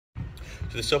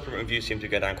So the supplement reviews seem to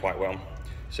go down quite well.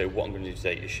 So what I'm going to do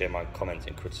today is share my comments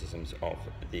and criticisms of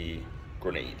the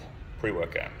Grenade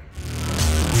pre-workout.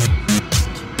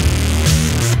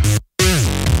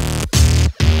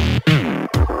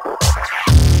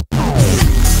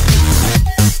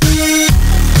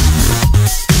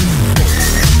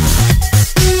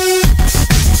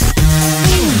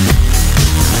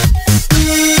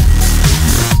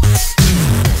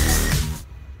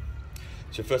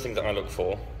 So first thing that I look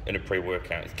for in a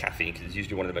pre-workout is caffeine, because it's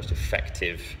usually one of the most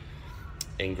effective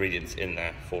ingredients in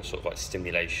there for sort of like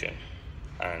stimulation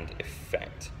and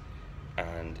effect.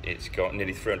 And it's got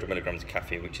nearly 300 milligrams of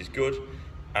caffeine, which is good,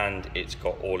 and it's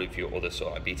got all of your other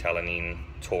sort of beta-alanine,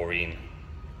 taurine,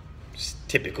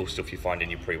 typical stuff you find in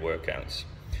your pre-workouts.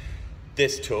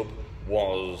 This tub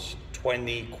was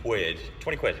 20 quid,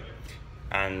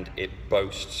 and it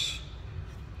boasts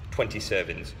 20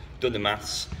 servings. Done the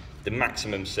maths. The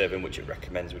maximum serving which it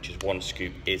recommends, which is 1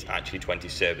 scoop, is actually 20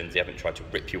 servings. They haven't tried to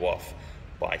rip you off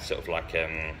by sort of like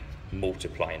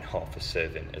multiplying half a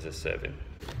serving as a serving.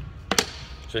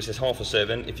 So it says half a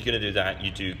serving. If you're going to do that, you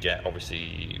do get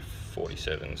obviously 40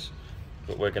 servings,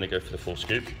 but we're going to go for the full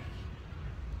scoop.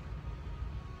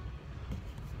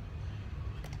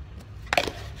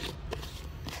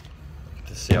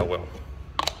 To see how well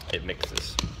it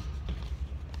mixes.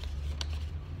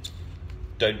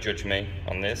 Don't judge me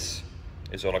on this,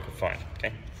 is all I could find,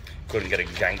 okay? Couldn't get a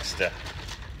gangster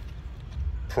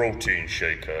protein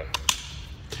shaker.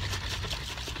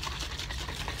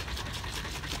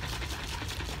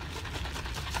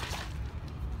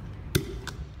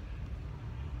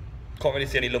 Can't really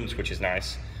see any lumps, which is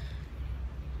nice.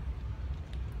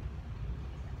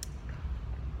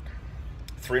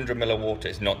 $300ml of water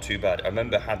is not too bad. I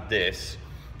remember I had this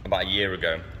about a year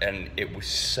ago, and it was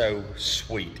so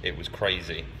sweet, it was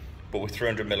crazy. But with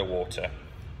 300ml of water,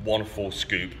 1 full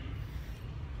scoop,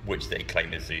 which they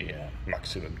claim is the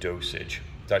maximum dosage,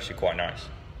 it's actually quite nice.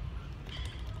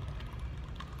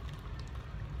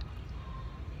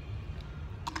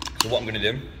 So what I'm going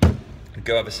to do,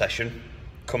 go have a session,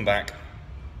 come back,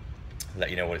 let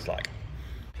you know what it's like.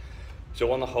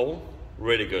 So on the whole,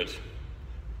 really good.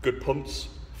 Good pumps,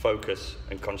 focus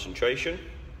and concentration.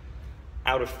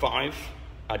 Out of 5,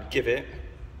 I'd give it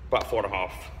about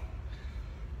 4.5.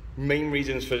 Main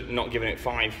reasons for not giving it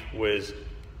 5 was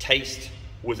taste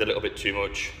was a little bit too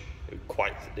much,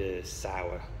 quite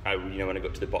sour, you know, when I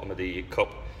got to the bottom of the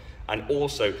cup. And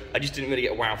also, I just didn't really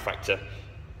get a wow factor.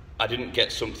 I didn't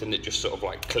get something that just sort of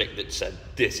like clicked that said,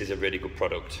 this is a really good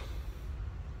product.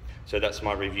 So that's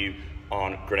my review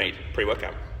on Grenade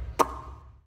pre-workout.